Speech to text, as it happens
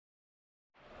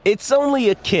It's only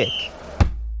a kick,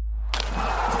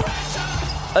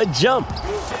 a jump,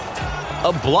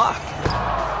 a block.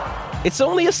 It's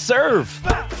only a serve.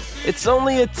 It's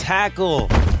only a tackle,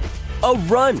 a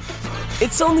run.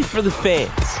 It's only for the fans.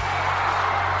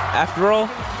 After all,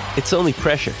 it's only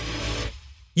pressure.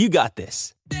 You got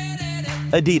this.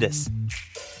 Adidas.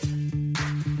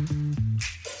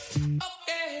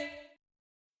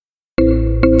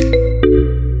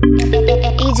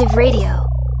 Age of Radio.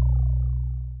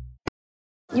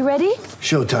 You ready?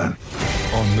 Showtime.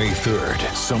 On May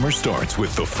 3rd, summer starts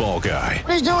with The Fall Guy.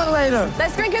 Let's do it later.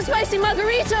 Let's drink a spicy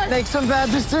margarita. Make some bad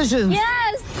decisions.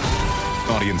 Yes!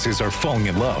 Audiences are falling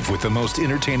in love with the most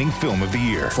entertaining film of the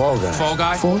year. Fall Guy. Fall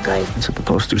Guy? Fall Guy. That's what the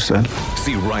poster said.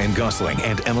 See Ryan Gosling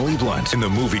and Emily Blunt in the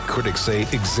movie critics say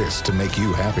exists to make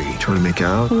you happy. Trying to make it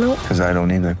out? Nope. Because I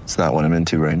don't either. It's not what I'm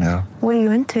into right now. What are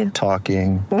you into?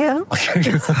 Talking. Yeah.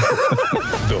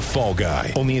 The Fall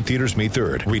Guy. Only in theaters May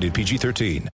 3rd. Rated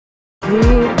PG-13.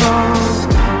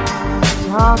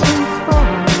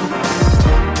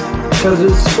 Because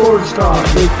it's Sports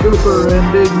Talk with Cooper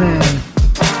and Big Man.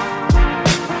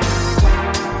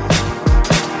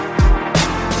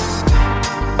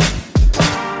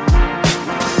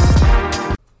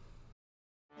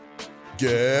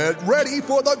 Get ready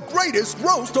for the greatest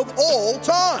roast of all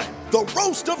time, the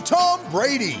Roast of Tom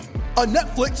Brady, a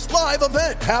Netflix live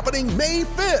event happening May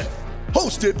 5th.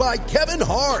 Hosted by Kevin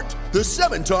Hart, the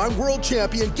 7-time world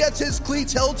champion gets his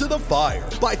cleats held to the fire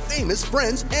by famous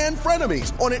friends and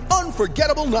frenemies on an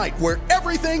unforgettable night where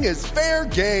everything is fair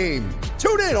game.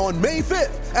 Tune in on May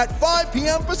 5th at 5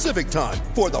 p.m. Pacific time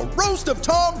for the Roast of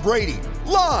Tom Brady,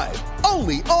 live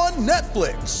only on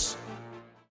Netflix.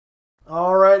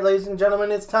 All right, ladies and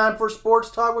gentlemen, it's time for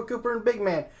Sports Talk with Cooper and Big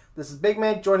Man. This is Big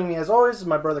Man. Joining me as always is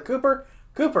my brother Cooper.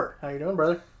 Cooper, how you doing,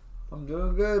 brother? I'm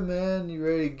doing good, man. You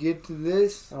ready to get to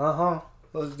this? Uh-huh.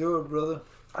 Let's do it, brother.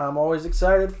 I'm always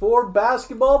excited for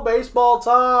basketball, baseball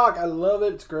talk. I love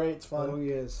it. It's great. It's Oh, fun.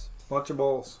 yes. Bunch of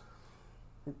balls.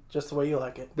 Just the way you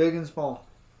like it. Big and small.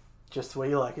 Just the way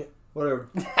you like it. Whatever.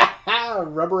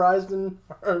 Rubberized and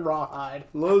rawhide.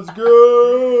 Let's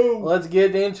go! Let's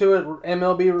get into it.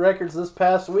 MLB records this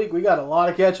past week. We got a lot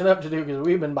of catching up to do because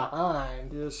we've been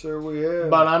behind. Yes, sir, we have.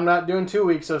 But I'm not doing 2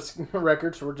 weeks of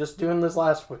records. We're just doing this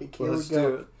last week. Here Let's we go.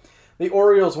 do it. The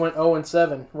Orioles went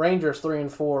 0-7, Rangers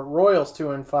 3-4, Royals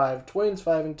 2-5, Twins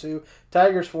 5-2,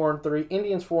 Tigers 4-3,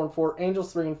 Indians 4-4,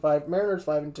 Angels 3-5, Mariners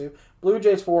 5-2, Blue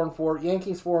Jays 4-4,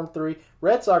 Yankees 4-3,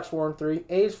 Red Sox 4-3,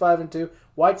 A's 5-2,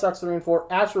 White Sox 3-4,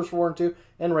 Astros 4-2,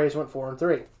 and Rays went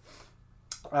 4-3.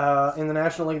 In the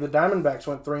National League, the Diamondbacks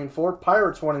went 3-4,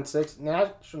 Pirates 1-6,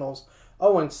 Nationals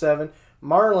 0-7,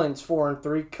 Marlins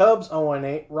 4-3, Cubs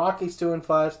 0-8, Rockies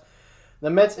 2-5. The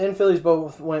Mets and Phillies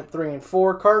both went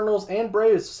 3-4. Cardinals and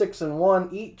Braves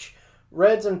 6-1 each.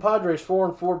 Reds and Padres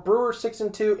 4-4. Brewers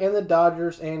 6-2, and the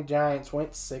Dodgers and Giants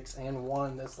went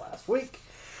 6-1 this last week,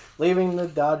 leaving the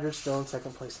Dodgers still in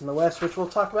second place in the West, which we'll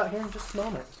talk about here in just a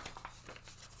moment.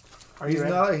 Are you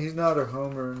ready? He's not a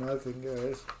homer or nothing,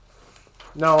 guys.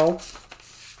 No.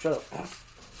 Shut up.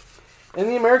 In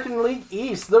the American League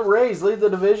East, the Rays lead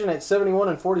the division at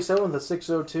 71-47 with a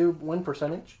 .602 win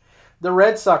percentage. The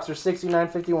Red Sox are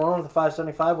 69-51 with a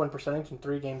 .575 win percentage and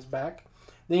 3 games back.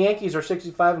 The Yankees are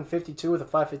 65-52 with a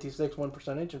 .556 win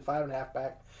percentage and 5.5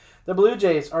 back. The Blue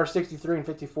Jays are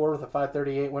 63-54 with a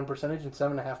 .538 win percentage and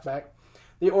 7.5 back.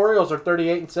 The Orioles are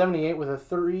 38-78 with a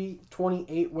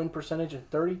 .328 win percentage and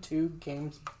 32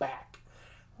 games back.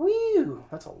 Woo!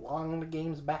 That's a long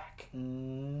games back.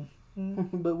 Mm-hmm.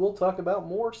 But we'll talk about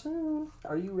more soon.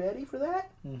 Are you ready for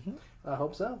that? Mm-hmm. I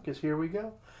hope so, because here we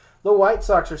go. The White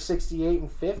Sox are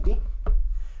 68-50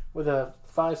 with a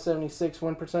 .576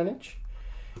 win percentage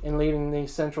and leading the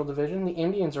Central Division. The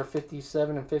Indians are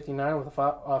 57-59 with a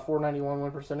 .491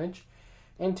 win percentage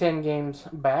and 10 games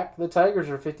back. The Tigers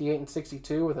are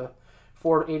 58-62 with a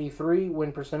 .483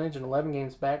 win percentage and 11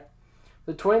 games back.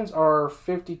 The Twins are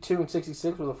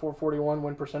 52-66 with a .441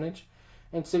 win percentage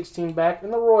and 16 back.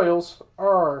 And the Royals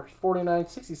are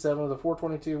 49-67 with a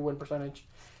 .422 win percentage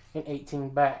and 18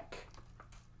 back.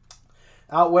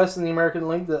 Out west in the American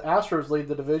League, the Astros lead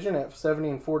the division at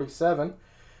 70-47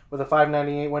 with a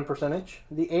 .598 win percentage.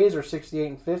 The A's are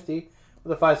 68-50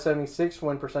 with a .576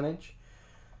 win percentage.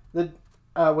 With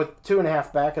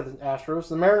 2.5 back of the Astros.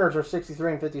 The Mariners are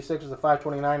 63-56 with a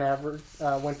 .529 average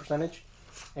win percentage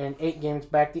and 8 games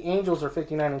back. The Angels are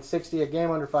 59-60, a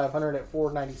game under .500 at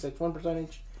 .496 win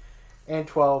percentage and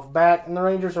 12 back. And the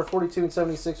Rangers are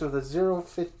 42-76 with a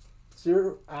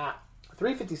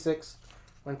 .356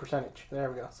 win percentage. There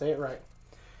we go. Say it right.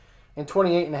 And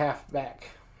 28.5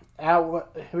 back.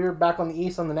 We're back on the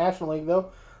East on the National League,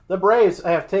 though. The Braves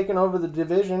have taken over the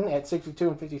division at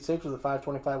 62-56 with a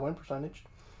 .525 win percentage.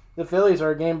 The Phillies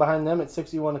are a game behind them at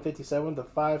 61-57 with a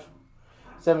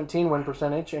 .517 win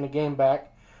percentage and a game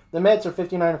back. The Mets are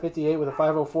 59-58 with a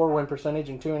 .504 win percentage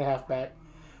and 2.5 back.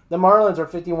 The Marlins are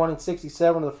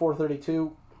 51-67 with a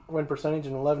 .432 win percentage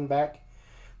and 11 back.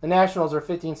 The Nationals are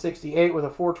 15-68 with a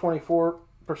 .424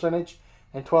 percentage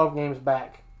and 12 games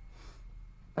back.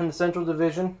 In the Central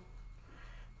Division,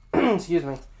 excuse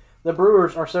me, the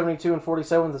Brewers are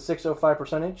 72-47 with a .605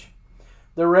 percentage.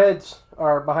 The Reds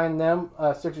are behind them,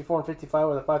 64-55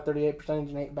 with a .538 percentage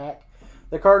and 8 back.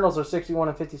 The Cardinals are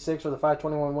 61-56 with a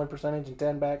 .521 win percentage and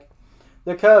 10 back.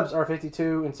 The Cubs are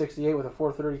 52-68 with a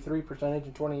 .433 percentage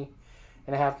and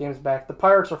 20.5 games back. The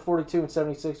Pirates are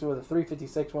 42-76 with a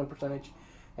 .356 win percentage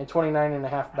and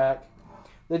 29.5 back.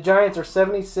 The Giants are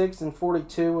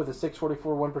 76-42 with a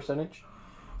 .644 win percentage,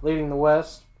 leading the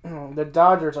West. The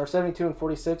Dodgers are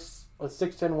 72-46 with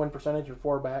 610 win percentage and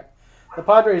 4 back. The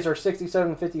Padres are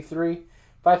 67-53,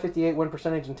 .558 win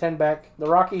percentage and 10 back. The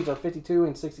Rockies are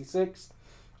 52-66,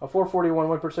 a .441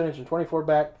 win percentage and 24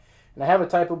 back. And I have a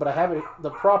typo, but I have it.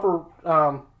 The proper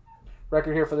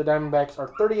record here for the Diamondbacks are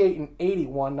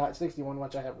 38-81, not 61,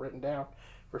 which I have written down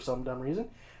for some dumb reason,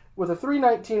 with a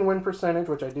 .319 win percentage,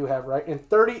 which I do have right, and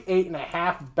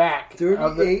 38.5 back.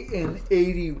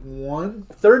 38-81.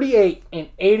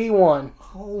 38-81.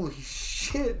 Holy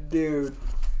shit, dude!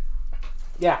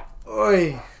 Yeah.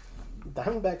 Oi,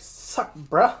 Diamondbacks suck,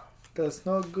 bruh. that's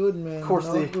not good, man. Of course,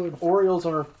 not the good. Orioles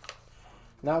are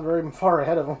not very far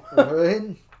ahead of them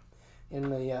Right? in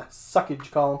the suckage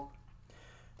column.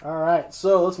 All right,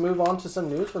 so let's move on to some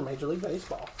news from Major League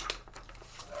Baseball.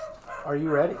 Are you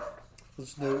ready?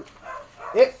 Let's do it.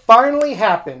 It finally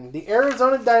happened. The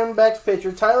Arizona Diamondbacks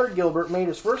pitcher Tyler Gilbert made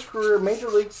his first career Major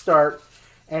League start,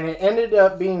 and it ended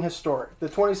up being historic. The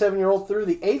 27-year-old threw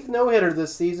the 8th no-hitter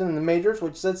this season in the majors,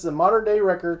 which sets the modern-day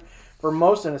record for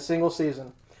most in a single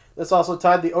season. This also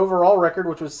tied the overall record,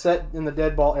 which was set in the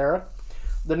dead ball era.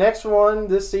 The next one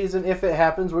this season, if it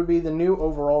happens, would be the new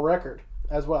overall record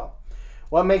as well.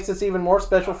 What makes this even more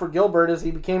special for Gilbert is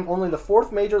he became only the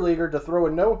 4th major leaguer to throw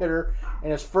a no-hitter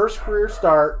in his first career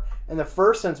start, and the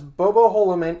first since Bobo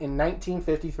Holoman in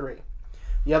 1953.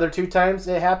 The other 2 times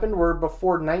it happened were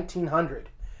before 1900.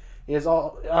 He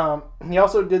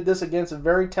also did this against a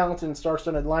very talented and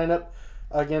star-studded lineup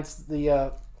against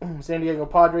the San Diego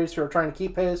Padres, who are trying to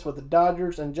keep pace with the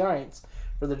Dodgers and Giants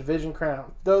for the division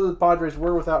crown. Though the Padres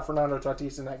were without Fernando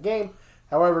Tatis in that game,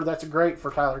 however, that's great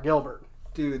for Tyler Gilbert.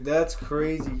 Dude, that's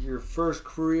crazy. Your first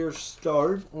career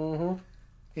start, and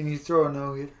you throw a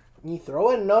no-hitter. You throw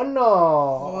a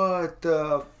no-no. What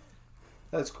the...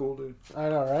 That's cool, dude. I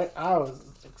know, right? I was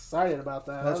excited about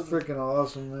that. That's freaking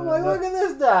awesome, man. I'm like, look at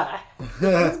this guy.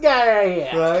 This guy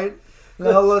right here. Right?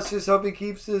 Now let's just hope he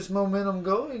keeps this momentum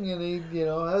going and he,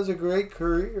 has a great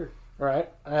career. Right.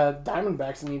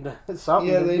 Diamondbacks need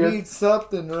something. Yeah, they good. need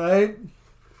something, right?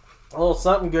 A little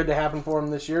something good to happen for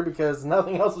them this year because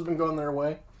nothing else has been going their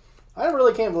way. I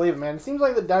really can't believe it, man. It seems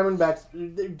like the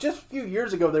Diamondbacks, just a few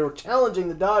years ago, they were challenging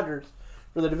the Dodgers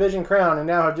for the division crown, and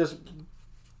now have just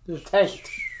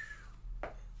tanked.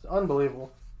 It's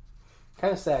unbelievable.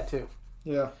 Kind of sad, too.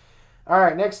 Yeah. All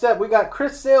right, next up, we got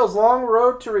Chris Sale's long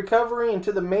road to recovery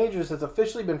into the majors has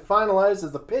officially been finalized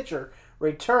as the pitcher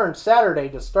returned Saturday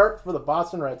to start for the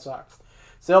Boston Red Sox.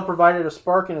 Sale provided a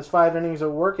spark in his 5 innings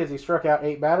of work as he struck out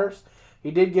 8 batters.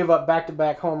 He did give up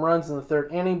back-to-back home runs in the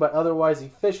 3rd inning, but otherwise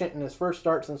efficient in his first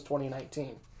start since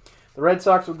 2019. The Red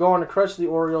Sox would go on to crush the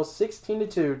Orioles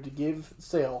 16-2 to give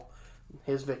Sale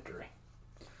his victory.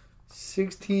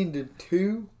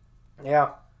 16-2?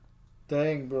 Yeah.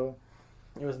 Dang, bro.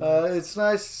 It was nice. It's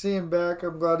nice to see him back.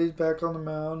 I'm glad he's back on the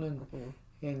mound, and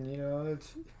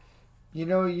it's you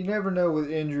never know with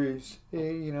injuries,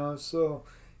 so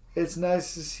it's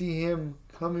nice to see him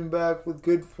coming back with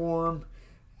good form,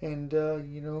 and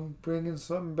bringing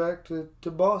something back to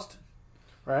Boston.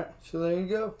 Right. So there you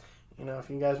go. If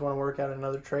you guys want to work out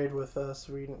another trade with us,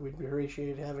 we'd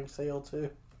appreciate having Sale too.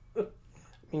 I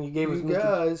mean, you gave us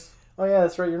guys. Oh yeah,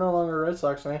 that's right. You're no longer a Red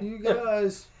Sox fan. You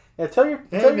guys. Yeah, tell your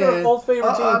old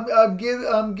favorite team.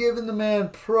 I'm giving the man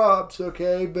props,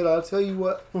 okay? But I'll tell you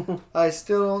what, I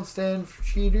still don't stand for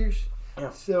cheaters.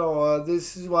 Yeah. So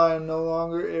this is why I'm no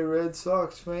longer a Red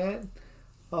Sox fan.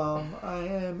 I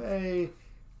am a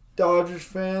Dodgers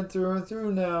fan through and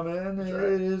through now, man. Right.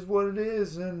 It is what it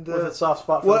is, and with a soft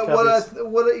spot for the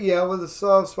Cubbies. With a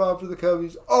soft spot for the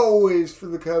Cubbies, always for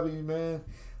the Cubbies, man.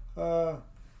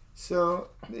 So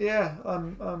yeah,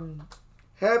 I'm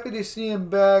happy to see him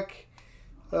back.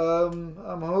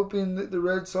 I'm hoping that the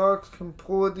Red Sox can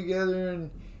pull it together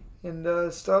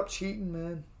and stop cheating,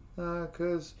 man.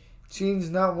 because cheating's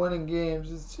not winning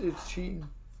games. It's cheating,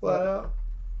 flat out.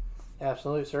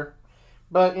 Absolutely, sir.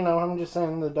 But, I'm just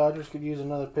saying the Dodgers could use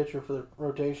another pitcher for the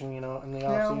rotation, in the offseason.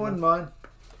 Yeah, I wouldn't mind.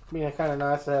 Being kind of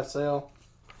nice to have Sale.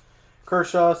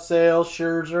 Kershaw, Sale,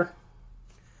 Scherzer,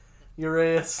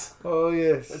 Urias. Oh,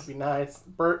 yes. That'd be nice.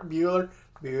 Burt Bueller.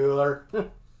 Yeah,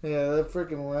 that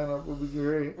freaking lineup would be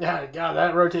great. Yeah, God,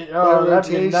 that rotation. Oh,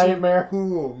 that'd be a nightmare.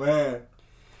 Oh, man.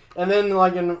 And then,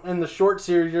 like, in the short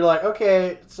series, you're like,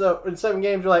 okay, so in 7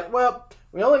 games, you're like, well,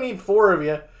 we only need 4 of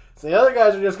you. So the other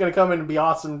guys are just going to come in and be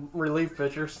awesome relief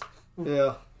pitchers.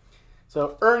 Yeah.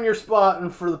 So earn your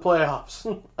spot for the playoffs.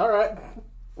 All right.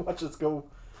 Watch us go.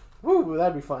 Woo,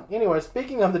 that'd be fun. Anyway,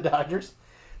 speaking of the Dodgers.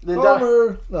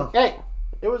 No. Hey,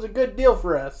 it was a good deal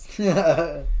for us.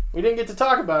 Yeah. We didn't get to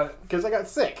talk about it because I got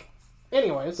sick.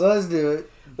 Anyways. Let's do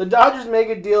it. The Dodgers'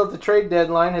 mega deal at the trade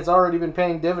deadline has already been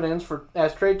paying dividends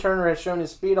as Trey Turner has shown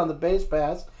his speed on the base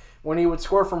paths when he would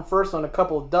score from first on a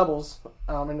couple of doubles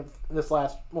in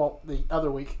the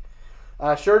other week.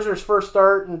 Scherzer's first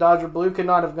start in Dodger Blue could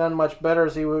not have gone much better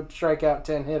as he would strike out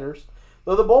 10 hitters,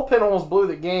 though the bullpen almost blew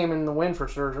the game in the win for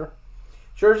Scherzer.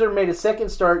 Scherzer made his second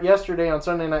start yesterday on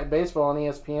Sunday Night Baseball on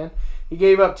ESPN. He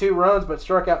gave up 2 runs but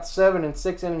struck out 7 in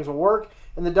 6 innings of work,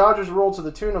 and the Dodgers rolled to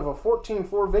the tune of a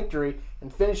 14-4 victory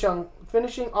and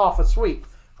finishing off a sweep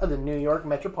of the New York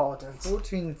Metropolitans.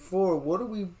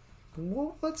 14-4.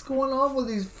 What's going on with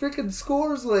these freaking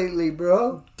scores lately,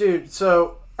 bro? Dude,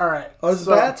 so, alright. Are the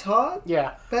bats hot?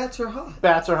 Yeah. Bats are hot.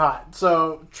 Bats are hot.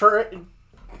 So,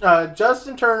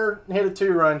 Justin Turner hit a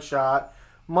 2-run shot.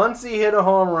 Muncy hit a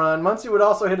home run. Muncy would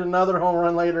also hit another home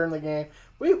run later in the game.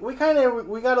 We got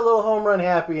a little home run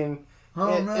happy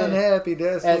happy.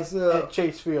 That's what's up. At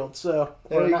Chase Field. So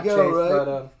there you go, Chase, right?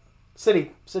 But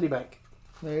Citibank.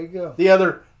 There you go. The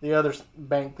other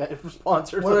bank that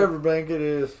sponsors whatever bank it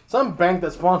is. Some bank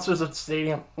that sponsors a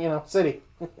stadium. City.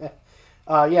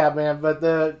 Yeah, man. But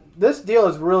this deal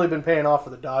has really been paying off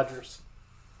for the Dodgers.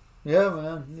 Yeah,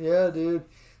 man. Yeah, dude.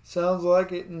 Sounds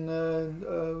like it, and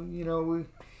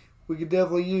we could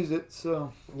definitely use it.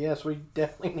 So yes, we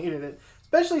definitely needed it,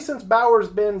 especially since Bauer's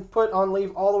been put on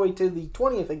leave all the way to the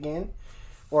 20th again,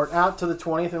 or out to the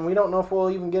 20th, and we don't know if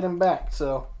we'll even get him back.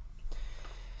 So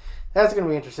that's going to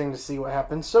be interesting to see what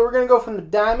happens. So we're going to go from the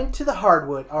diamond to the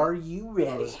hardwood. Are you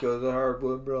ready? Let's go to the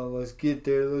hardwood, bro. Let's get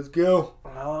there. Let's go.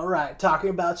 All right, talking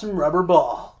about some rubber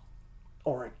ball,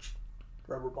 orange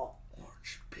rubber ball.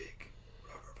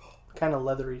 Kind of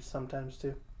leathery sometimes,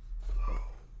 too.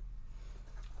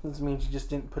 This means you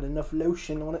just didn't put enough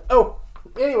lotion on it. Oh,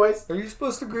 anyways. Are you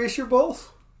supposed to grease your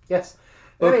balls? Yes.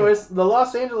 Okay. Anyways, the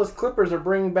Los Angeles Clippers are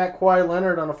bringing back Kawhi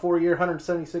Leonard on a 4-year,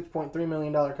 $176.3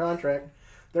 million contract.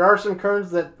 There are some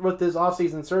concerns that with his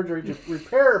offseason surgery to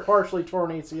repair a partially torn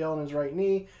ACL in his right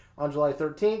knee on July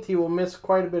 13th, he will miss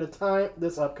quite a bit of time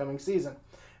this upcoming season.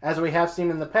 As we have seen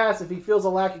in the past, if he feels a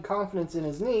lack of confidence in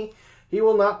his knee, he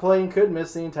will not play and could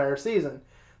miss the entire season.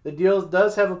 The deal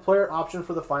does have a player option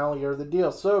for the final year of the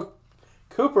deal. So,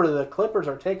 Cooper, the Clippers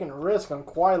are taking a risk on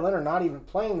Kawhi Leonard not even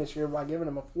playing this year by giving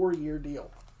him a 4-year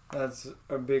deal. That's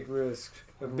a big risk.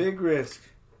 Big risk.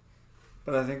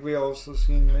 But I think we also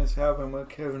seen this happen with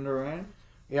Kevin Durant.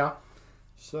 Yeah.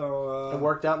 So it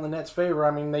worked out in the Nets' favor.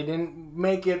 I mean, they didn't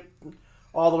make it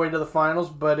all the way to the finals,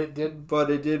 but it did.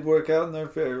 But it did work out in their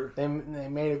favor. They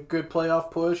made a good playoff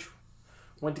push.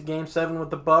 Went to Game 7 with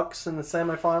the Bucks in the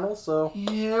semifinals, so...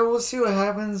 Yeah, we'll see what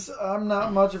happens. I'm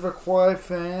not much of a Kawhi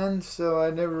fan, so I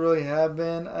never really have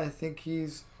been. I think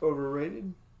he's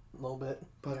overrated. A little bit.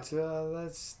 But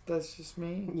that's just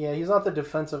me. Yeah, he's not the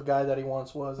defensive guy that he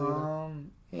once was either.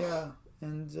 Yeah,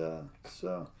 and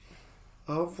so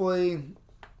hopefully,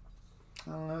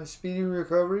 I don't know, speedy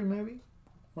recovery maybe?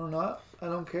 Or not. I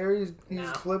don't care. He's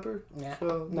a Clipper. Yeah.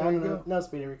 So No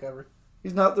speedy recovery.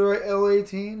 He's not the right LA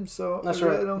team, so That's I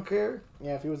really right. don't care.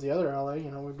 Yeah, if he was the other LA,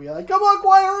 we'd be like, come on,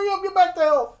 Kawhi, hurry up, get back to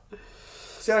health.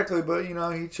 Exactly, but, he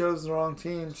chose the wrong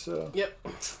team, so... Yep.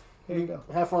 There you go.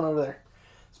 Have fun over there.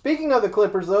 Speaking of the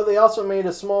Clippers, though, they also made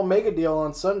a small mega deal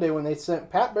on Sunday when they sent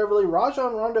Pat Beverly,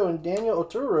 Rajon Rondo, and Daniel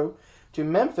Oturu to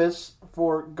Memphis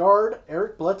for guard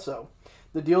Eric Bledsoe.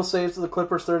 The deal saves the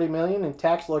Clippers $30 million in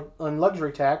tax and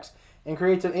luxury tax and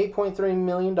creates an $8.3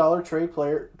 million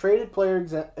traded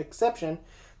player exception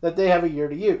that they have a year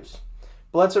to use.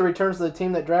 Bledsoe returns to the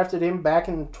team that drafted him back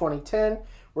in 2010,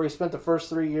 where he spent the first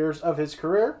 3 years of his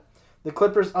career. The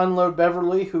Clippers unload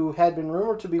Beverly, who had been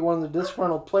rumored to be one of the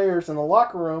disgruntled players in the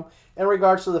locker room in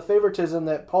regards to the favoritism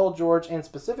that Paul George and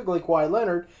specifically Kawhi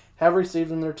Leonard have received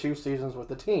in their 2 seasons with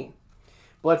the team.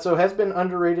 Bledsoe has been an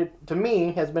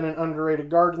underrated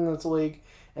guard in this league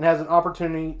and has an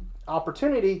opportunity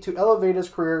opportunity to elevate his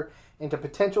career into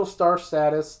potential star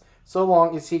status so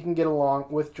long as he can get along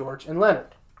with George and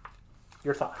Leonard.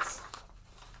 Your thoughts?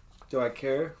 Do I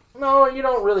care? No, you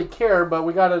don't really care, but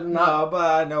we gotta No,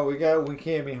 but I know we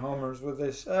can't be homers with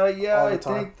this. Yeah,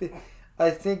 I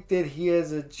think that he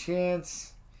has a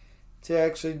chance to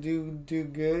actually do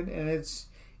good, and it's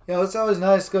it's always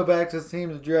nice to go back to the team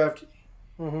to draft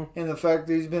you. Mm-hmm. And the fact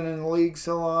that he's been in the league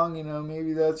so long,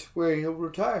 maybe that's where he'll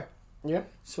retire. Yeah.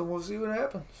 So we'll see what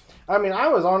happens. I mean,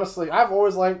 I've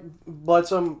always liked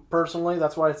Bledsoe personally.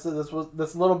 That's why I said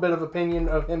this little bit of opinion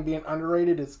of him being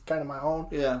underrated is kind of my own.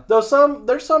 Yeah. Though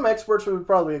there's some experts who would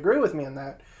probably agree with me on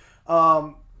that.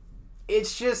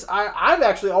 It's just I've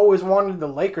actually always wanted the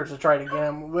Lakers to try to get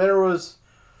him. There was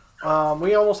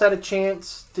we almost had a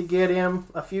chance to get him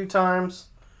a few times,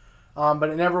 but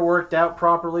it never worked out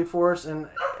properly for us, and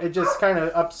it just kind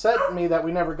of upset me that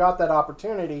we never got that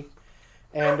opportunity.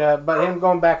 And but him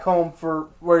going back home for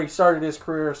where he started his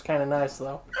career is kind of nice,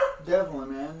 though.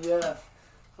 Definitely, man. Yeah,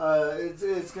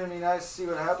 it's gonna be nice to see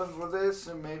what happens with this,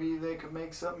 and maybe they could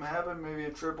make something happen. Maybe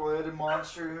a triple-headed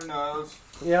monster. Who knows?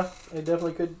 Yeah, it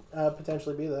definitely could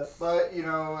potentially be that. But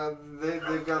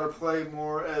they've got to play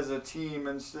more as a team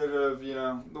instead of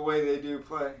the way they do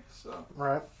play. So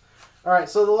right. All right,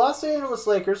 so the Los Angeles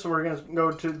Lakers, so we're going to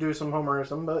go to do some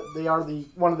homerism, but they are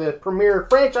one of the premier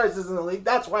franchises in the league.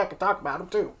 That's why I can talk about them,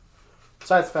 too.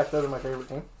 Besides the fact that they're my favorite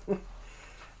team.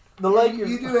 The Lakers...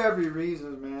 You do have your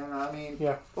reasons, man. I mean,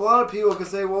 yeah. A lot of people can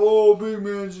say, well, big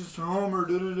man's just a homer,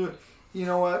 da-da-da. You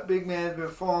know what? Big man's been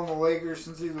following the Lakers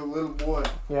since he was a little boy.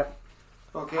 Yep.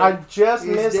 Okay? I just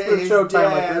missed the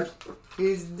Showtime Lakers.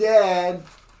 His dad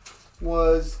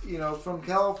was, from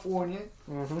California,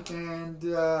 mm-hmm. and...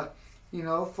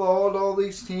 followed all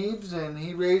these teams, and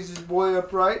he raised his boy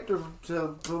up right to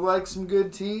like some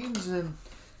good teams, and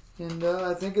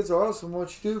I think it's awesome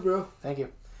what you do, bro. Thank you.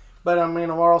 But, I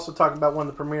mean, we're also talking about one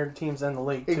of the premier teams in the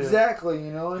league, too. Exactly,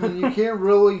 I mean, you can't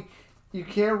really,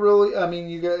 I mean,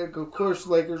 you got, of course,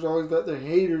 Lakers always got their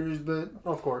haters, but...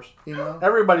 Of course.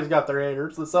 Everybody's got their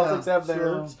haters. The Celtics have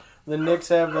theirs. The Knicks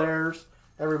have theirs.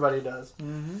 Everybody does.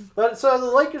 Mm-hmm. But so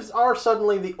the Lakers are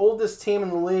suddenly the oldest team in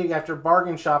the league after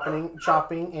bargain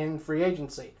shopping in free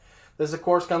agency. This, of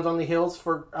course, comes on the heels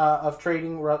of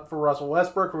trading for Russell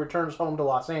Westbrook, who returns home to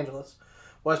Los Angeles.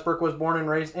 Westbrook was born and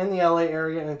raised in the LA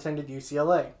area and attended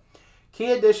UCLA.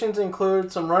 Key additions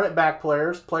include some run-it-back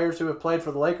players who have played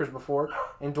for the Lakers before,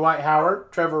 and Dwight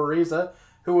Howard, Trevor Ariza,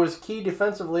 who was key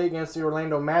defensively against the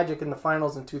Orlando Magic in the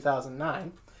finals in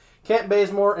 2009, Kent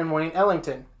Bazemore, and Wayne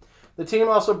Ellington. The team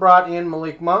also brought in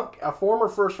Malik Monk, a former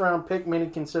first-round pick many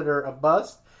consider a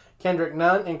bust, Kendrick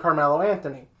Nunn, and Carmelo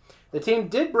Anthony. The team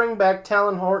did bring back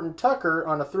Talon Horton-Tucker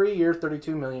on a 3-year, $32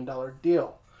 million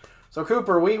deal. So,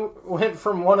 Cooper, we went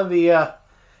from one of the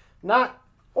not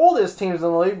oldest teams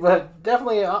in the league, but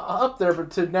definitely up there,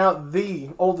 but to now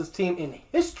the oldest team in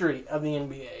history of the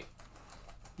NBA.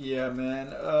 Yeah,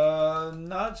 man.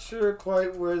 Not sure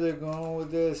quite where they're going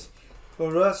with this,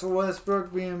 but Russell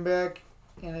Westbrook being back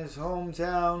in his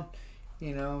hometown,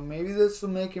 maybe this will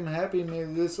make him happy.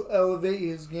 Maybe this will elevate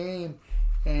his game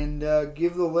and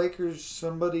give the Lakers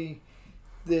somebody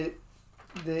that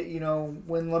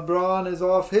when LeBron is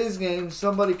off his game,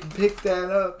 somebody can pick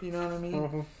that up. You know what I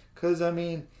mean? Because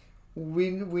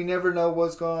we never know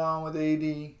what's going on with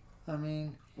AD. I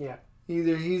mean, yeah,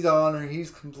 either he's on or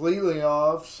he's completely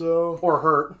off. So or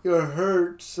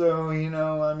hurt. So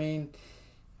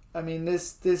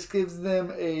this gives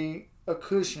them a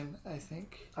cushion, I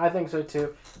think. I think so,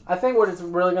 too. I think what it's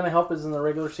really going to help is in the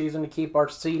regular season to keep our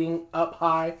seeding up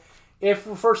high. If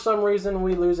for some reason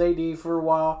we lose AD for a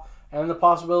while, and the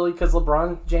possibility because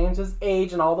LeBron James'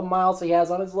 age and all the miles he has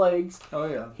on his legs, oh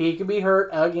yeah, he could be hurt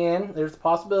again. There's a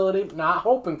possibility. Not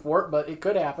hoping for it, but it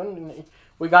could happen.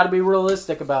 We got to be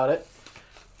realistic about it.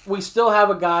 We still have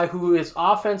a guy who is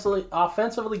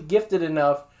offensively gifted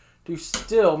enough to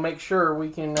still make sure we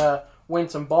can win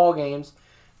some ball games.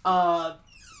 The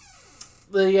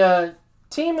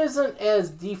team isn't as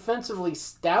defensively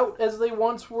stout as they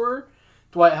once were.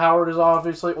 Dwight Howard is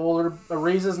obviously older.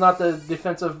 Ariza's not the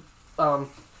defensive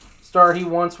star he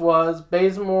once was.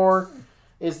 Bazemore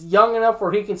is young enough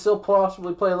where he can still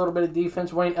possibly play a little bit of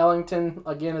defense. Wayne Ellington,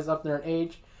 again, is up there in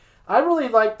age. I really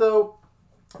like, though,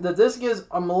 that this gives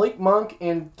Malik Monk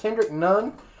and Kendrick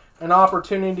Nunn an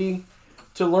opportunity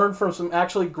to learn from some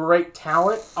actually great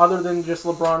talent, other than just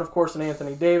LeBron, of course, and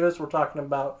Anthony Davis. We're talking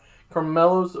about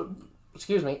Carmelo's,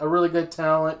 a really good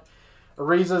talent.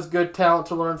 Ariza's good talent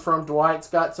to learn from. Dwight's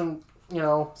got some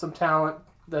talent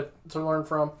to learn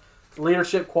from.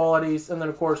 Leadership qualities, and then,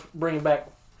 of course, bringing back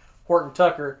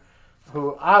Horton-Tucker.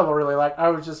 who I really like.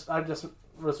 I just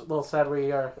was a little sad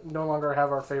we no longer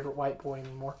have our favorite white boy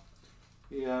anymore.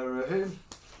 Yeah, right.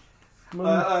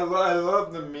 I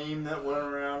love the meme that went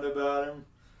around about him.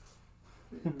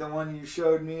 The one you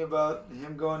showed me about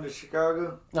him going to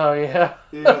Chicago. Oh yeah,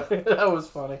 Yeah. that was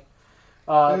funny.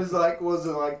 Was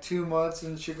it like 2 months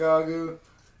in Chicago?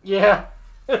 Yeah,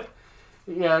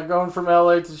 yeah, going from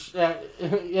LA to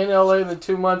in LA and then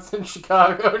 2 months in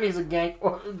Chicago, and he's a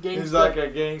gangster. He's like a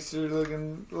gangster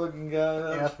looking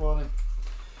guy. That's funny.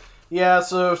 Yeah,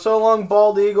 so long,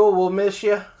 Bald Eagle. We'll miss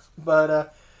you,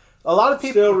 but a lot of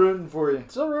people Still rooting for you.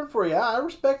 Still rooting for you. I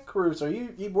respect Caruso.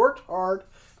 He worked hard.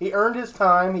 He earned his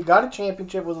time. He got a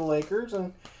championship with the Lakers,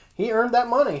 and he earned that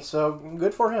money. So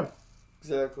good for him.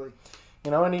 Exactly.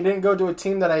 You know, and he didn't go to a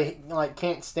team that I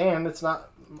can't stand. It's not,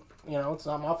 it's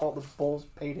not my fault. The Bulls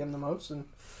paid him the most, and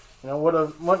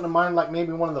wouldn't have mind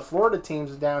maybe one of the Florida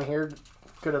teams down here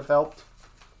could have helped,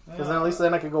 because at least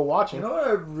then I could go watch him. You know what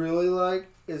I'd really like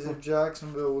is if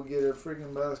Jacksonville would get a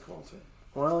freaking basketball team.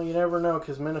 Well, you never know,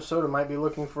 because Minnesota might be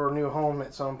looking for a new home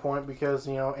at some point because,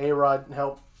 A-Rod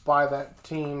helped buy that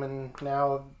team, and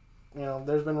now,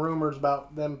 there's been rumors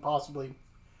about them possibly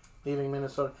leaving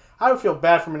Minnesota. I would feel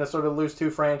bad for Minnesota to lose 2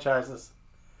 franchises.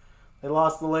 They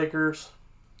lost the Lakers.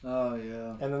 Oh,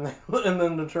 yeah. And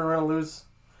then to turn around and lose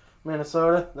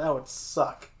Minnesota. That would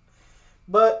suck.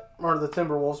 Or the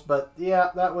Timberwolves. But,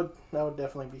 yeah, that would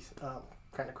definitely be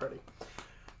kind of cruddy.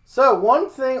 So, one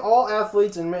thing all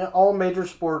athletes in all major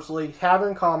sports leagues have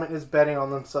in common is betting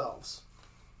on themselves.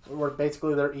 Where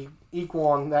basically they're equal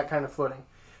on that kind of footing.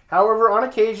 However, on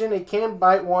occasion, it can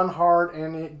bite one hard,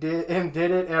 and did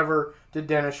it ever to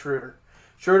Dennis Schroeder.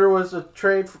 Schroeder was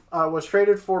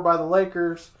traded for by the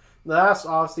Lakers last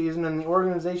offseason, and the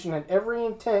organization had every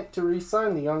intent to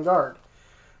re-sign the young guard.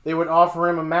 They would offer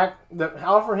him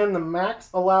the max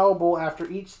allowable after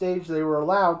each stage. They were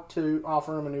allowed to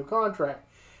offer him a new contract.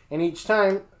 And each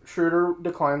time, Schroeder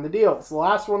declined the deal. So the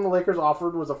last one the Lakers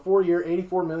offered was a 4-year,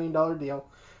 $84 million deal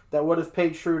that would have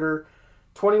paid Schroeder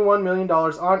 $21 million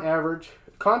on average.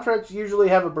 Contracts usually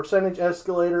have a percentage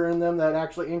escalator in them that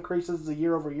actually increases the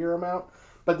year-over-year amount,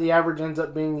 but the average ends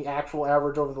up being the actual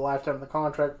average over the lifetime of the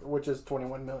contract, which is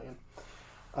 $21 million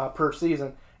per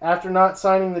season. After not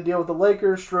signing the deal with the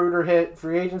Lakers, Schroeder hit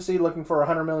free agency looking for a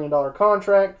 $100 million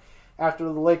contract. After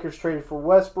the Lakers traded for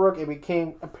Westbrook, it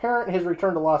became apparent his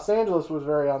return to Los Angeles was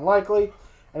very unlikely,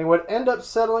 and he would end up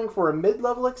settling for a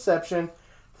mid-level exception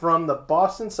from the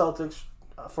Boston Celtics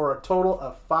for a total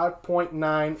of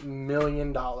 $5.9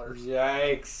 million.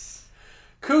 Yikes.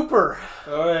 Cooper.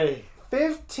 Oi.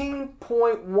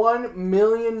 $15.1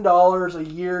 million a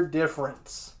year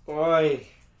difference. Oi.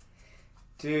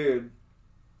 Dude.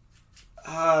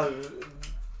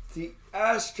 The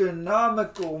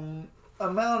astronomical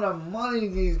amount of money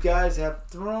these guys have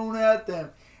thrown at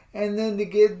them. And then to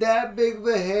get that big of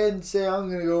a head and say, I'm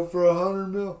going to go for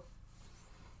 $100 million.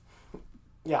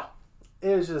 Yeah. It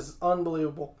is just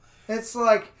unbelievable. It's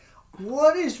like,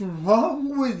 what is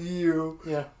wrong with you?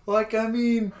 Yeah.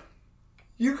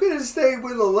 You could have stayed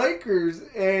with the Lakers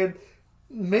and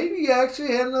maybe you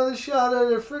actually had another shot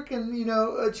at a freaking,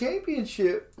 a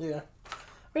championship. Yeah.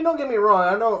 Don't get me wrong.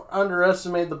 I don't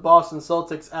underestimate the Boston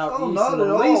Celtics out east not in the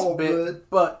at least all, bit.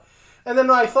 But and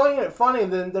then I find it funny.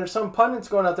 Then there's some pundits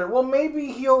going out there. Well, maybe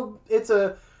it's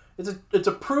a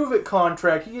prove it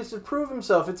contract. He gets to prove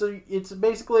himself. It's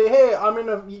basically, hey, I'm in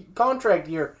a contract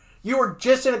year. You were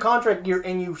just in a contract year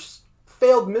and you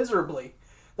failed miserably.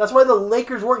 That's why the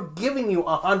Lakers weren't giving you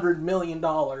 $100 million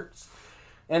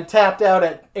and tapped out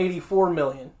at $84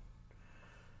 million.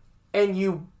 And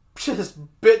you just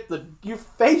you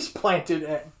face planted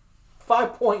at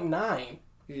 5.9.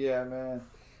 Yeah, man.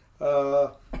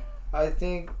 I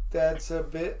think that's a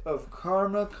bit of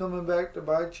karma coming back to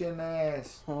bite you in the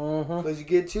ass. Because you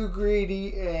get too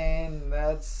greedy, and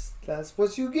that's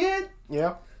what you get.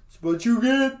 Yeah. That's what you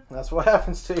get. That's what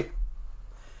happens to you.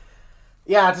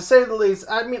 Yeah, to say the least.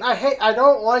 I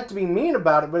don't like to be mean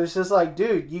about it, but it's just like,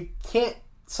 dude, you can't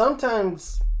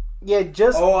sometimes... Yeah,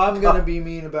 I'm going to be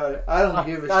mean about it. I don't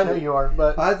give a shit. I know you are,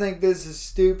 but... I think this is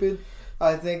stupid.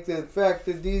 I think the fact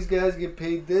that these guys get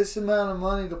paid this amount of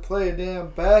money to play a damn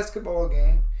basketball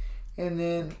game and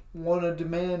then want to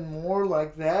demand more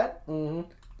like that,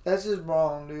 that's just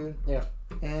wrong, dude. Yeah.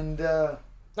 And,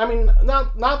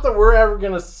 not that we're ever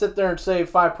going to sit there and say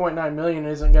 $5.9 million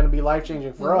isn't going to be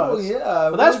life-changing for us. Yeah.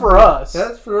 But that's for us.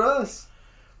 That's for us.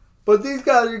 But these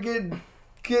guys are getting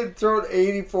thrown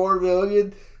 $84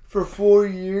 million for 4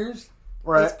 years.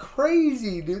 Right. That's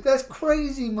crazy, dude. That's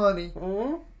crazy money.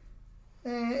 Mm-hmm.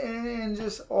 And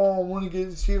just, I want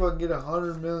to see if I can get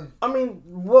 $100 million.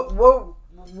 What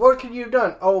what could you have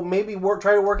done? Oh, maybe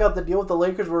try to work out the deal with the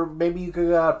Lakers where maybe you could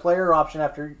get a player option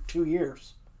after 2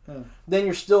 years. Then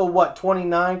you're still,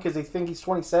 29, because they think he's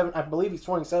 27. I believe he's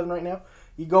 27 right now.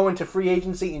 You go into free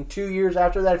agency in 2 years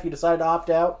after that if you decide to opt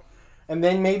out, and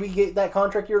then maybe get that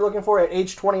contract you're looking for at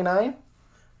age 29.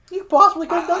 You possibly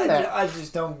could have done that. I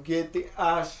just don't get the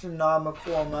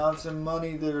astronomical amounts of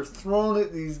money that are thrown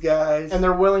at these guys. And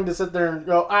they're willing to sit there and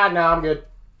go, no, I'm good.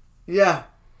 Yeah.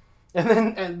 And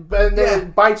then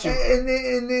it bites you.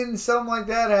 And then something like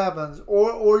that happens.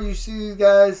 Or you see these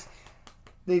guys,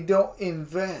 they don't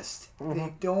invest.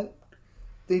 Mm-hmm.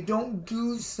 They don't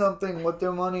do something with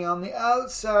their money on the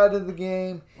outside of the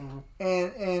game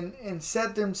and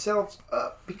set themselves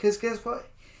up. Because guess what?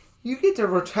 You get to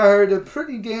retire at a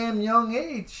pretty damn young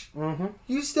age. Mm-hmm.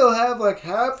 You still have like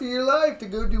half of your life to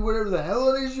go do whatever the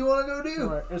hell it is you want to go do.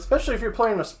 Right. Especially if you're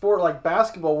playing a sport like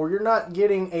basketball where you're not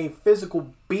getting a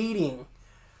physical beating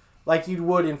like you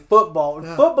would in football.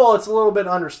 In football, it's a little bit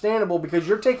understandable because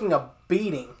you're taking a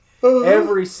beating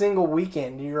every single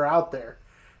weekend you're out there.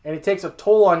 And it takes a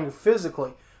toll on you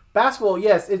physically. Basketball,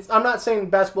 yes, I'm not saying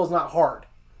basketball is not hard.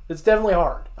 It's definitely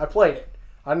hard. I played it.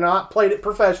 I've not played it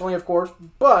professionally, of course,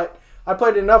 but I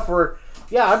played it enough where,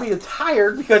 I'd be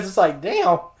tired because it's like,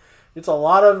 damn, it's a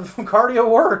lot of cardio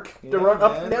work to run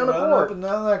up and down the court. Up and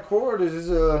down that court is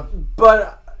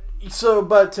But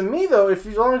to me though, as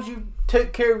long as you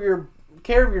take care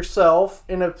of yourself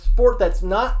in a sport that's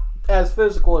not as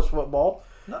physical as football,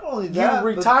 not only that, you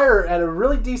retire at a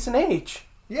really decent age.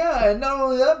 Yeah, and not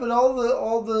only that, but all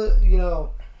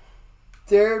the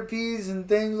therapies and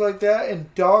things like that,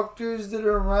 and doctors that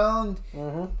are around,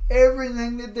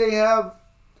 everything that they have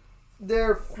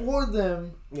there for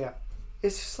them. Yeah,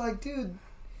 it's just like, dude,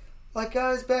 like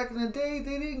guys back in the day,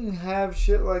 they didn't have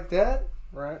shit like that,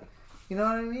 right? You know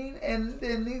what I mean? And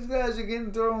these guys are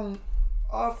getting thrown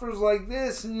offers like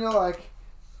this, and you're like,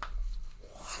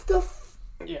 what the?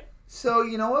 Yeah. So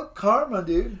you know what, karma,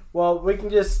 dude. Well, we can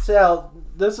just tell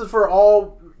this is for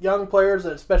all young players,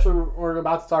 especially we're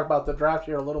about to talk about the draft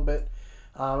here a little bit,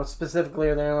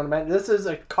 specifically. This is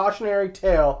a cautionary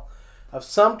tale of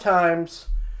sometimes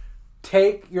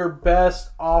take your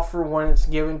best offer when it's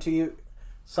given to you.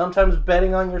 Sometimes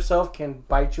betting on yourself can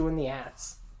bite you in the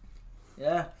ass.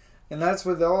 Yeah, and that's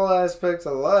with all aspects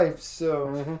of life.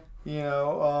 So,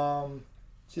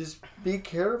 just be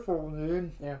careful,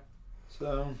 dude. Yeah.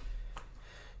 So.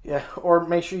 Yeah, or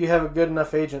make sure you have a good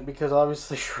enough agent because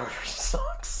obviously Schroeder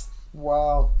sucks.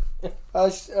 Wow.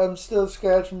 I'm still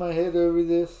scratching my head over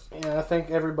this. Yeah, I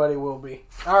think everybody will be.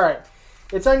 All right.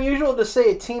 It's unusual to say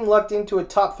a team lucked into a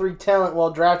top 3 talent while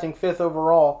drafting 5th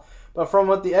overall, but from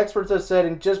what the experts have said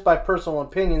and just by personal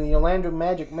opinion, the Orlando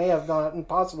Magic may have gotten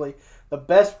possibly the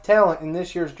best talent in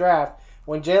this year's draft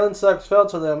when Jalen Suggs fell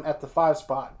to them at the 5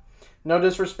 spot. No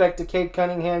disrespect to Cade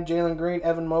Cunningham, Jalen Green,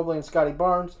 Evan Mobley, and Scotty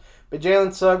Barnes, but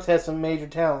Jalen Suggs has some major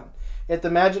talent. If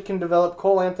the Magic can develop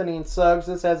Cole Anthony and Suggs,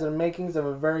 this has the makings of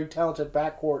a very talented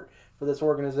backcourt for this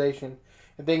organization.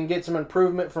 If they can get some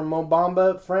improvement from Mo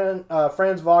Bamba,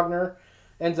 Franz Wagner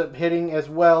ends up hitting as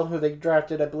well, who they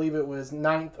drafted, I believe it was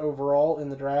 9th overall in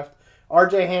the draft.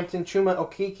 RJ Hampton, Chuma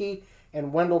Okeke,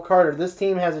 and Wendell Carter. This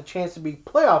team has a chance to be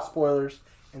playoff spoilers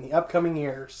in the upcoming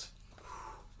years.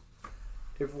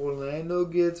 If Orlando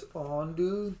gets on,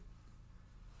 dude,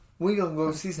 we gonna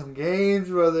go see some games,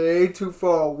 brother. They ain't too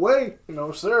far away.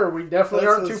 No, sir. We definitely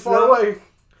aren't too far away.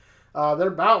 They're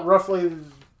about roughly,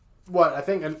 I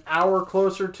think an hour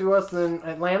closer to us than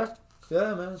Atlanta.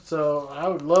 Yeah, man. So I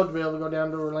would love to be able to go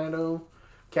down to Orlando,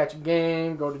 catch a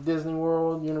game, go to Disney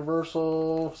World,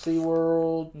 Universal,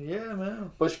 SeaWorld. Yeah,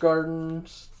 man. Busch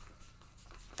Gardens.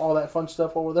 All that fun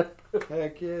stuff over there.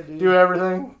 Heck yeah, dude. Do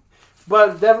everything.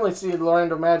 But definitely see the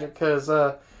Orlando Magic because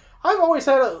I've always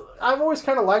kind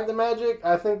of liked the Magic.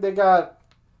 I think they got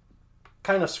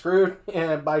kind of screwed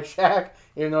by Shaq,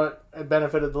 even though it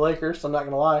benefited the Lakers. So I'm not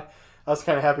going to lie. I was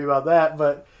kind of happy about that.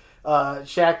 But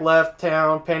Shaq left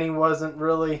town. Penny wasn't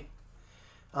really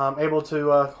able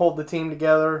to hold the team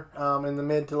together in the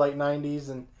mid to late 90s.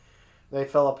 And they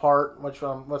fell apart, which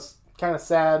was kind of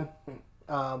sad.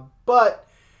 But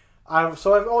I've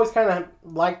always kind of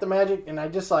liked the Magic. And I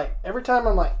just every time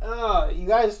I'm like, you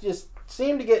guys just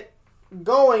seem to get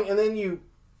going, and then you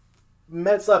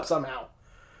mess up somehow.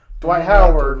 Dwight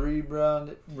Howard.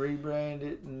 Rebrand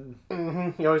it,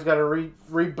 and you always got to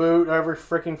reboot every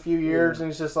freaking few years, and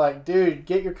it's just like, dude,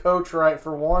 get your coach right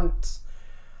for once.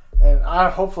 And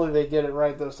hopefully they get it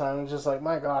right this time. It's just like,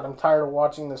 my God, I'm tired of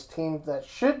watching this team that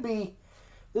should be.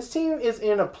 This team is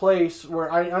in a place where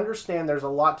I understand there's a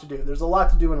lot to do. There's a lot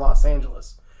to do in Los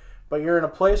Angeles, but you're in a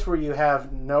place where you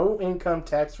have no income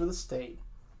tax for the state.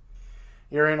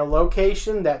 You're in a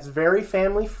location that's very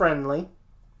family friendly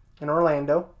in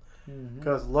Orlando.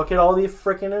 Because look at all the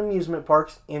freaking amusement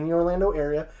parks in the Orlando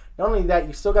area. Not only that,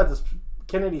 you still got this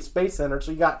Kennedy Space Center.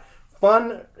 So you got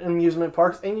fun amusement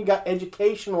parks and you got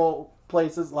educational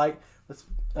places like this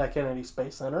Kennedy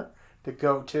Space Center to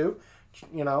go to.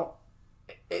 You know,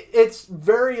 it's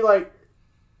very like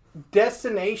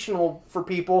destinational for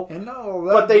people, And not all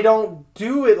that, but they don't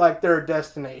do it like they're a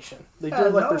destination. They do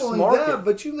it like not they're only smart. that,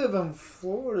 but you live in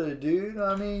Florida, dude.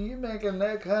 I mean, you're making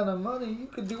that kind of money. You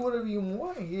can do whatever you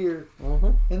want here.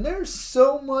 Mm-hmm. And there's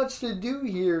so much to do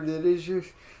here that is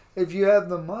just, if you have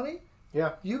the money,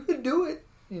 Yeah. you could do it,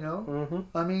 you know.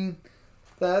 Mm-hmm. I mean,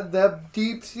 that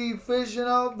deep sea fishing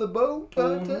off the boat.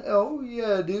 Oh,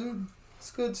 yeah, dude.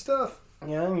 It's good stuff.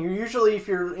 Yeah, and you usually if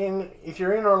you're in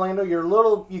Orlando,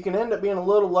 you can end up being a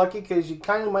little lucky because you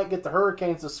kind of might get the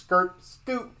hurricanes to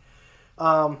scoot.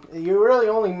 You're really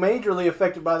only majorly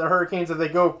affected by the hurricanes if they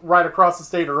go right across the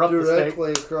state or up the state.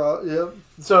 Directly across, yep.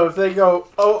 So if they go,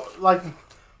 what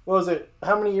was it?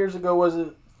 How many years ago was it?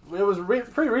 It was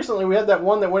pretty recently. We had that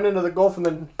one that went into the Gulf and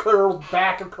then curled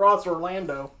back across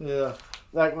Orlando. Yeah.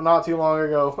 Like not too long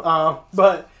ago.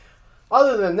 But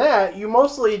other than that, you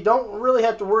mostly don't really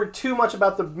have to worry too much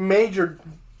about the major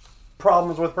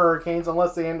problems with hurricanes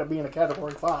unless they end up being a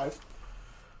Category 5.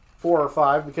 4 or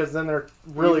 5, because then they're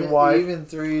really wide. Even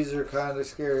 3s are kind of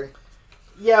scary.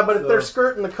 Yeah, but if they're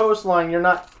skirting the coastline, you're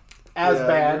not as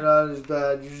bad. You're not as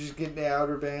bad. You're just getting the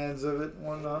outer bands of it and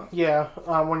whatnot. Yeah,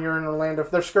 when you're in Orlando,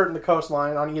 if they're skirting the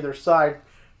coastline on either side.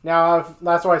 Now,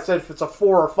 that's why I said if it's a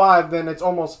 4 or 5, then it's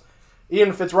almost... Even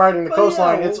if it's riding the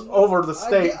coastline, it's over the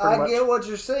state. I get what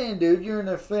you're saying, dude. You're in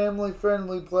a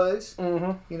family-friendly place.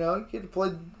 Mm-hmm. You know, you get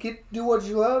to do what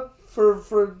you love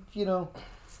for you know.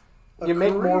 You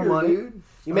make more money. Dude.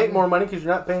 You make more money because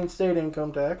you're not paying state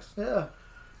income tax. Yeah.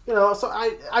 You know, so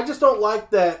I just don't like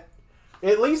that.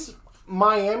 At least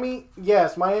Miami,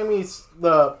 yes, Miami's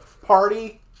the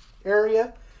party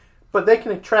area, but they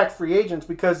can attract free agents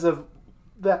because of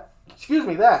that. Excuse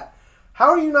me, that. How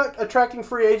are you not attracting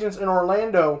free agents in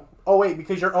Orlando? Oh, wait,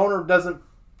 because your owner doesn't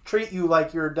treat you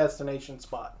like you're a destination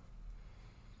spot.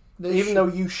 Even though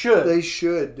you should. They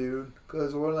should, dude.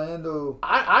 Because Orlando...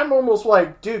 I'm almost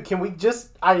like, dude, can we just...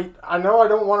 I know I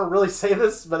don't want to really say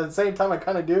this, but at the same time I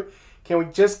kind of do. Can we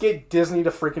just get Disney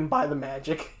to freaking buy the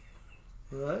Magic?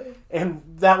 Right. And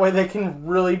that way they can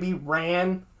really be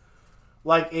ran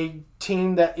like a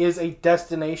team that is a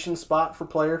destination spot for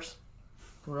players.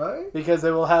 Right. Because they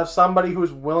will have somebody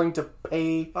who's willing to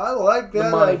pay. I like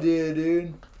that money. idea,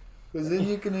 dude. Because then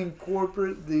you can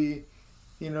incorporate the,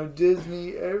 you know,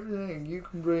 Disney, everything. You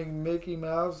can bring Mickey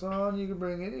Mouse on. You can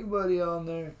bring anybody on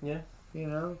there. Yeah. You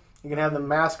know? You can have the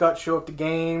mascot show up to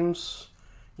games.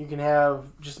 You can have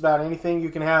just about anything. You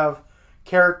can have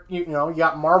you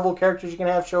got Marvel characters you can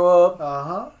have show up.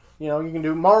 Uh-huh. You know, you can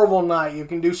do Marvel night. You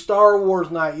can do Star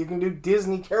Wars night. You can do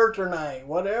Disney character night.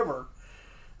 Whatever.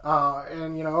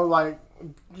 And, you know, like,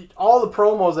 all the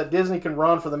promos that Disney can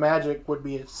run for the Magic would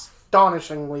be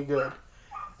astonishingly good.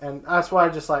 And that's why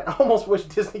I almost wish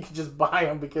Disney could just buy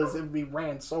them because it would be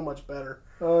ran so much better.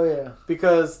 Oh, yeah.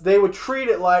 Because they would treat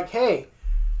it like, hey,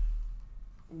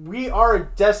 we are a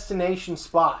destination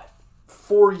spot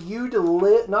for you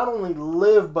to not only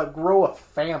live, but grow a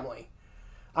family.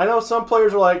 I know some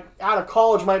players are like, out of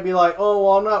college might be like, oh,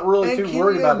 well, I'm not really too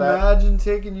worried about that. Imagine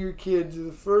taking your kid to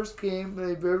the first game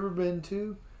they've ever been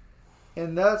to,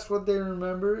 and that's what they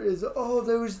remember is, oh,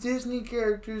 there was Disney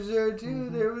characters there, too.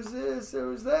 Mm-hmm. There was this, there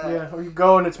was that. Yeah, or you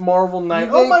go and it's Marvel night.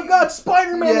 Oh, my God,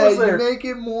 Spider-Man was there. Yeah, you make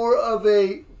it more of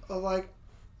a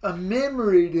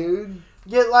memory, dude.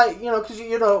 Yeah, like, you know, because,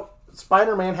 you know,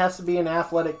 Spider-Man has to be an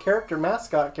athletic character,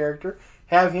 mascot character.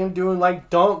 Have him doing, like,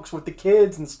 dunks with the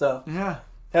kids and stuff. Yeah.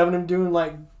 Having him doing,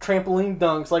 like, trampoline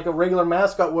dunks like a regular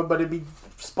mascot would, but it'd be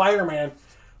Spider-Man.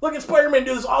 Look at Spider-Man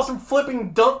do this awesome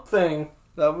flipping dunk thing.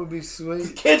 That would be sweet.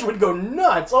 The kids would go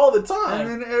nuts all the time.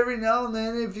 And then every now and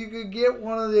then, if you could get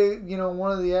one of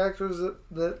the actors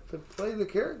that play the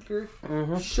character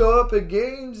show up at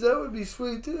games, that would be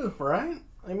sweet, too. Right?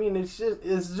 I mean, it's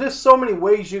just so many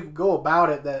ways you could go about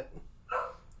it that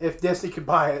if Disney could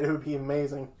buy it, it would be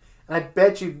amazing. And I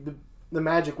bet you the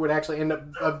Magic would actually end up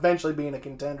eventually being a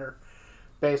contender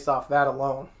based off that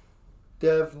alone.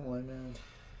 Definitely, man.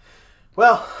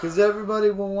 Well, because everybody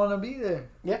will want to be there.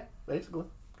 Yeah, basically.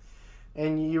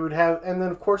 And you would have, and then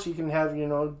of course you can have, you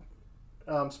know,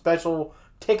 special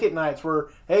ticket nights where,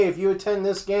 hey, if you attend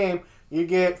this game, you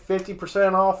get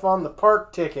 50% off on the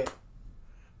park ticket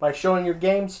by showing your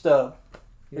game stub.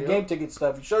 Your game ticket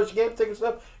stuff. You show us your game ticket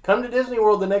stuff, come to Disney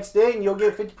World the next day and you'll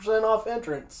get 50% off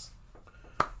entrance.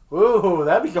 Ooh,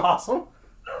 that'd be awesome.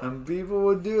 And people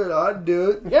would do it. I'd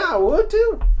do it. Yeah, I would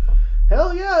too.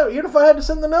 Hell yeah, even if I had to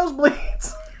send the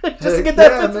nosebleeds. Just to get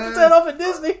that 50% off at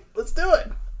Disney. Let's do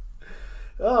it.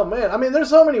 Oh, man. I mean, there's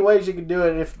so many ways you could do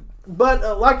it.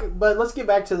 But let's get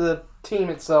back to the team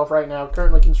itself right now,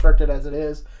 currently constructed as it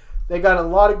is. They got a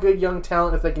lot of good young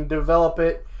talent if they can develop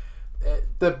it.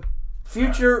 The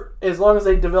future, as long as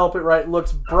they develop it right,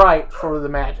 looks bright for the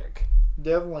Magic.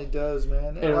 Definitely does,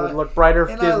 man. And it would look brighter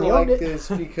if Disney I like owned it. this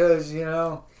because,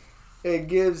 it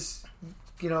gives,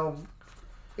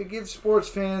 sports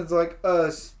fans like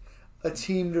us a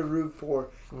team to root for.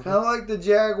 Mm-hmm. Kind of like the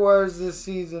Jaguars this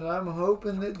season. I'm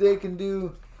hoping that they can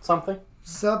do something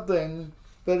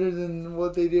better than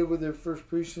what they did with their first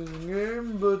preseason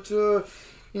game. But,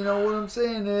 what I'm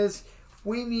saying is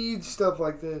we need stuff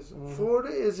like this. Mm-hmm. Florida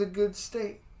is a good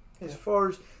state as far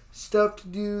as stuff to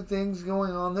do, things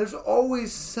going on. There's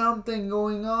always something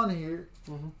going on here,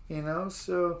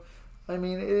 So, I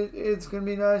mean, it's going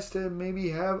to be nice to maybe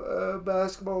have a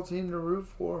basketball team to root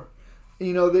for.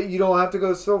 That you don't have to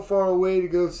go so far away to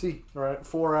go see. Right,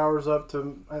 4 hours up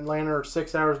to Atlanta or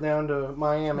 6 hours down to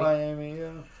Miami. Miami,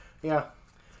 yeah. Yeah.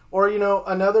 Or,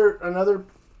 another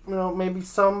maybe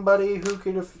somebody who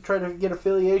could try to get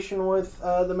affiliation with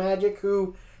the Magic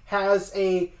who has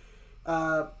a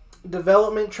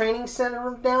development training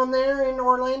center down there in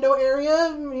Orlando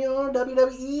area.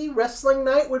 WWE Wrestling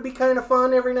Night would be kind of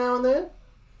fun every now and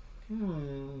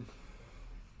then.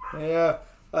 Yeah.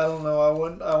 I don't know.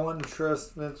 I wouldn't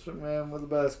trust Vince McMahon with a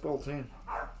basketball team.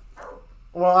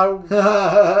 Well,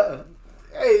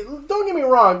 hey, don't get me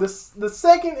wrong. The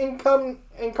second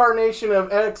incarnation of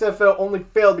XFL only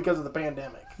failed because of the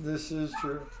pandemic. This is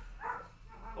true.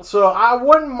 So I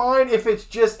wouldn't mind if it's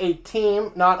just a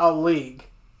team, not a league.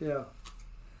 Yeah.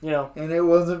 And it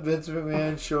wasn't Vince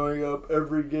McMahon showing up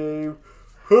every game,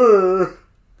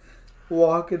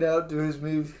 walking out to his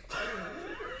music.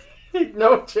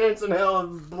 No chance in hell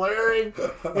of blaring in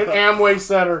Amway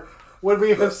Center would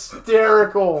be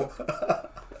hysterical.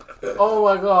 Oh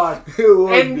my god.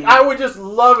 And I would just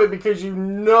love it because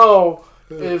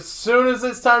as soon as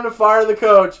it's time to fire the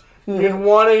coach, you'd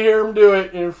want to hear him do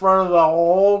it in front of the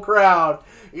whole crowd.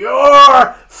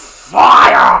 You're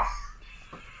fire!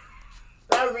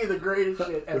 That would be the greatest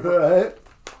shit ever.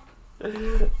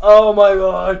 Right? Oh my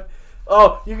god.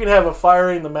 Oh, you can have a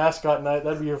firing the mascot night.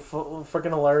 That'd be freaking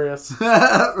hilarious.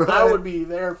 Right. I would be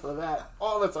there for that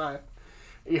all the time.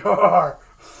 You're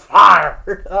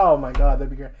fired. Oh my god, that'd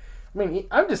be great. I mean,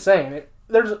 I'm just saying,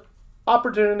 there's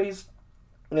opportunities,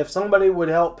 and if somebody would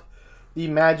help the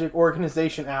Magic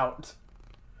organization out,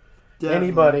 Definitely,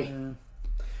 anybody. Man.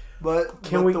 But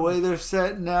the way they're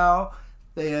set now,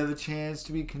 they have a chance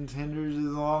to be contenders as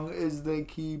long as they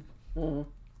keep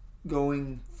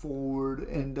going forward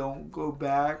and don't go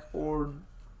back or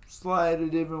slide a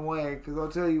different way. Because I'll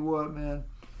tell you what, man,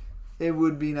 it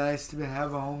would be nice to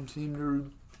have a home team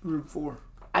to root for.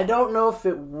 I don't know if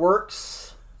it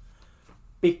works,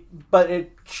 but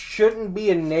it shouldn't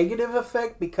be a negative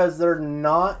effect because they're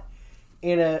not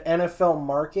in an NFL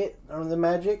market on the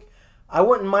Magic. I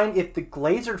wouldn't mind if the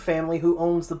Glazer family, who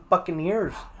owns the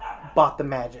Buccaneers, bought the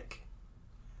Magic.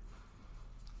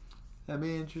 That'd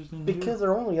be interesting. Because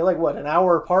they're only an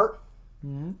hour apart?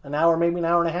 Mm-hmm. An hour, maybe an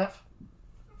hour and a half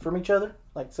from each other.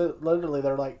 So literally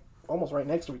they're almost right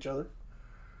next to each other.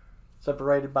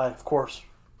 Separated by, of course,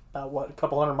 about a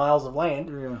couple hundred miles of land.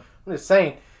 Yeah. I'm just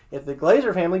saying, if the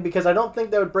Glazer family, because I don't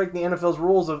think that would break the NFL's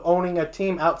rules of owning a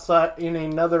team outside in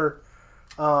another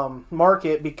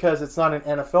market because it's not an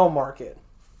NFL market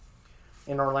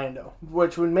in Orlando,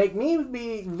 which would make me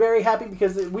be very happy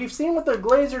because we've seen what the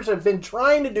Glazers have been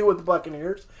trying to do with the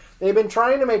Buccaneers. They've been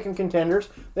trying to make them contenders.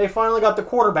 They finally got the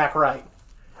quarterback right.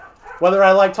 Whether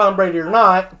I like Tom Brady or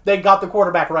not, they got the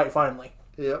quarterback right finally.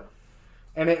 Yep.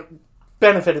 And it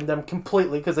benefited them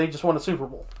completely because they just won a Super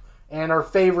Bowl. And are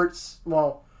favorites,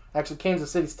 well, actually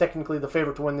Kansas City's technically the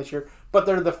favorite to win this year, but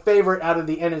they're the favorite out of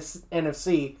the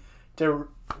NFC to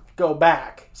go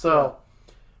back. So,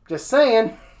 just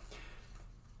saying,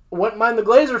 wouldn't mind the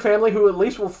Glazer family, who at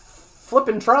least will flip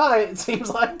and try, it seems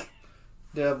like.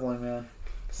 Definitely, man.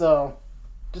 So,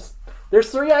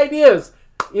 there's three ideas.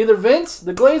 Either Vince,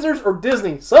 the Glazers, or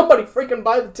Disney. Somebody freaking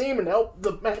buy the team and help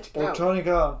the Magic out. Or Tony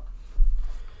Khan.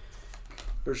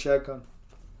 Or Shaq Khan.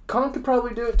 Khan could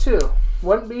probably do it too.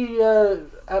 Wouldn't be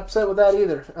upset with that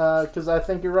either. Because I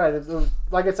think you're right.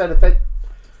 Like I said,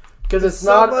 because it's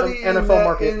not an NFL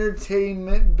market.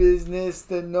 Entertainment business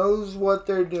that knows what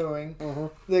they're doing,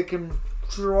 that can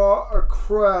draw a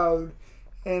crowd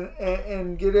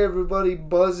and get everybody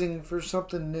buzzing for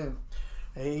something new.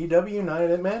 AEW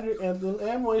United at Magic at the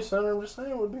Amway Center. I'm just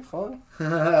saying it would be fun.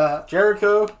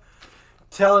 Jericho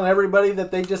telling everybody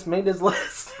that they just made his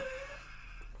list.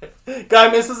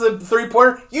 Guy misses a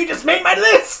 3-pointer. You just made my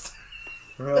list.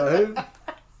 Right?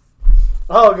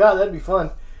 Oh god, that'd be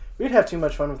fun. We'd have too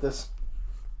much fun with this.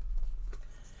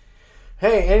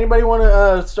 Hey, anybody want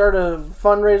to start a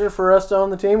fundraiser for us to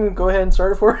own the team? Go ahead and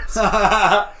start it for us.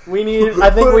 We need. I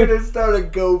think we're gonna start a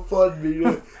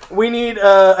GoFundMe. We need.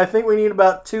 I think we need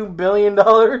about $2 billion.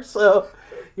 So,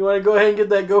 you want to go ahead and get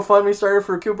that GoFundMe started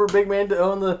for Cooper Big Man to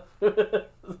own the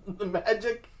the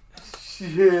Magic?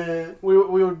 Shit. We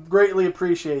would greatly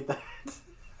appreciate that.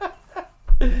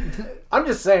 I'm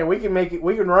just saying we can make it.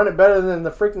 We can run it better than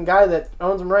the freaking guy that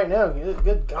owns them right now.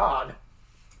 Good God.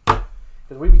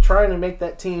 Because we'd be trying to make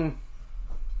that team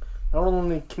not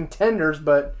only contenders,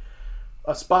 but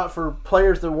a spot for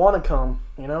players that want to come,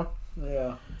 you know?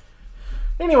 Yeah.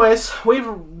 Anyways, we've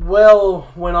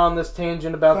went on this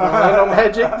tangent about the Orlando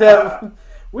Magic that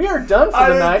we are done for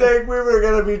the night. I didn't think we were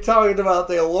going to be talking about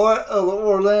the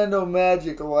Orlando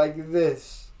Magic like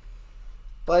this.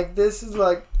 Like, this is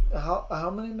like,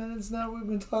 how many minutes now we've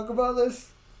been talking about this?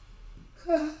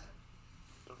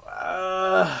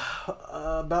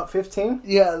 About 15?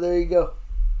 Yeah, there you go.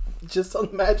 Just on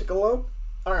the Magic alone?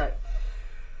 Alright.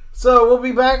 So we'll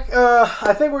be back.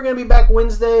 I think we're going to be back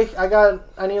Wednesday. I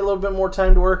need a little bit more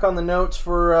time to work on the notes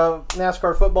for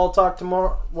NASCAR football talk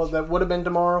tomorrow. Well, that would have been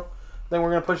tomorrow. Then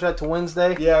we're going to push that to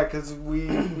Wednesday. Yeah, because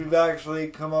we've actually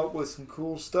come up with some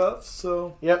cool stuff.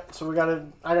 So yep. So I got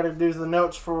to do the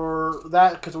notes for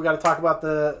that because we got to talk about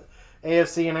the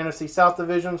AFC and NFC South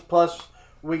divisions. Plus,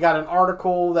 we got an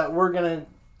article that we're going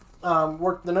to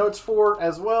work the notes for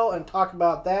as well and talk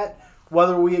about that.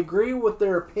 Whether we agree with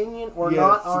their opinion or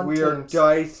not on we teams.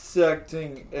 are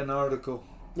dissecting an article.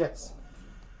 Yes.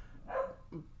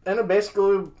 And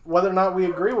basically, whether or not we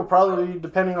agree will probably be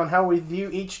depending on how we view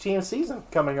each team's season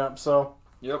coming up. So,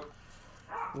 yep.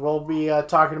 We'll be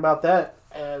talking about that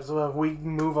as we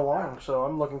move along. So,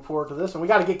 I'm looking forward to this. And we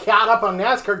got to get caught up on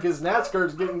NASCAR because NASCAR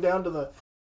is getting down to the...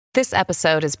 This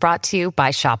episode is brought to you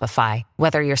by Shopify.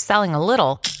 Whether you're selling a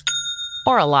little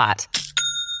or a lot,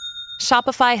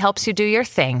 Shopify helps you do your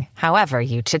thing, however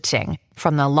you cha-ching.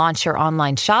 From the launch your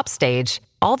online shop stage,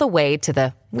 all the way to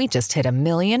the we just hit 1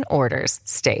 million orders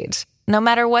stage. No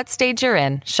matter what stage you're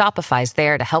in, Shopify's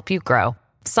there to help you grow.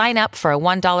 Sign up for a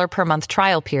 $1 per month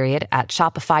trial period at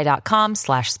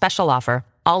shopify.com/special offer,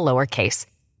 all lowercase.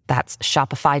 That's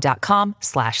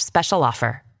shopify.com/special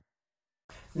offer.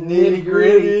 Nitty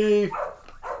gritty.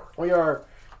 We are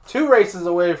 2 races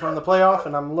away from the playoff,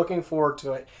 and I'm looking forward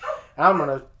to it. I'm going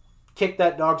to kick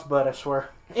that dog's butt, I swear.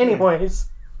 Anyways,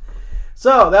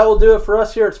 so that will do it for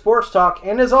us here at Sports Talk.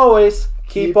 And as always,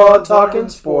 keep on talking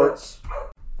sports.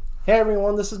 Hey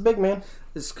everyone, this is Big Man.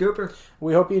 This is Cooper.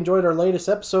 We hope you enjoyed our latest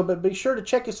episode, but be sure to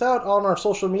check us out on our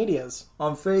social medias.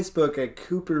 On Facebook at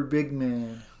Cooper Big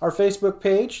Man. Our Facebook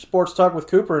page, Sports Talk with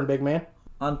Cooper and Big Man.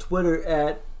 On Twitter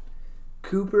at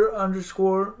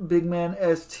Cooper_Big Man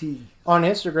ST. On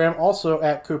Instagram, also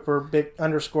at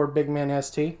Cooper_Big Man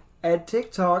ST. At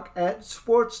TikTok at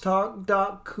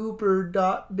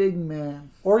sportstalk.cooper.bigman.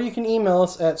 Or you can email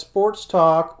us at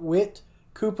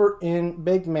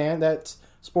sportstalkwithCooperNBigman. That's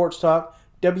sportstalk,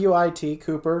 WIT,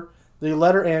 Cooper, the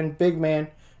letter N, Big Man,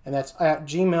 and that's at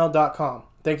gmail.com.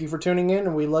 Thank you for tuning in,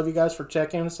 and we love you guys for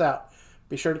checking us out.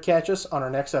 Be sure to catch us on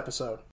our next episode.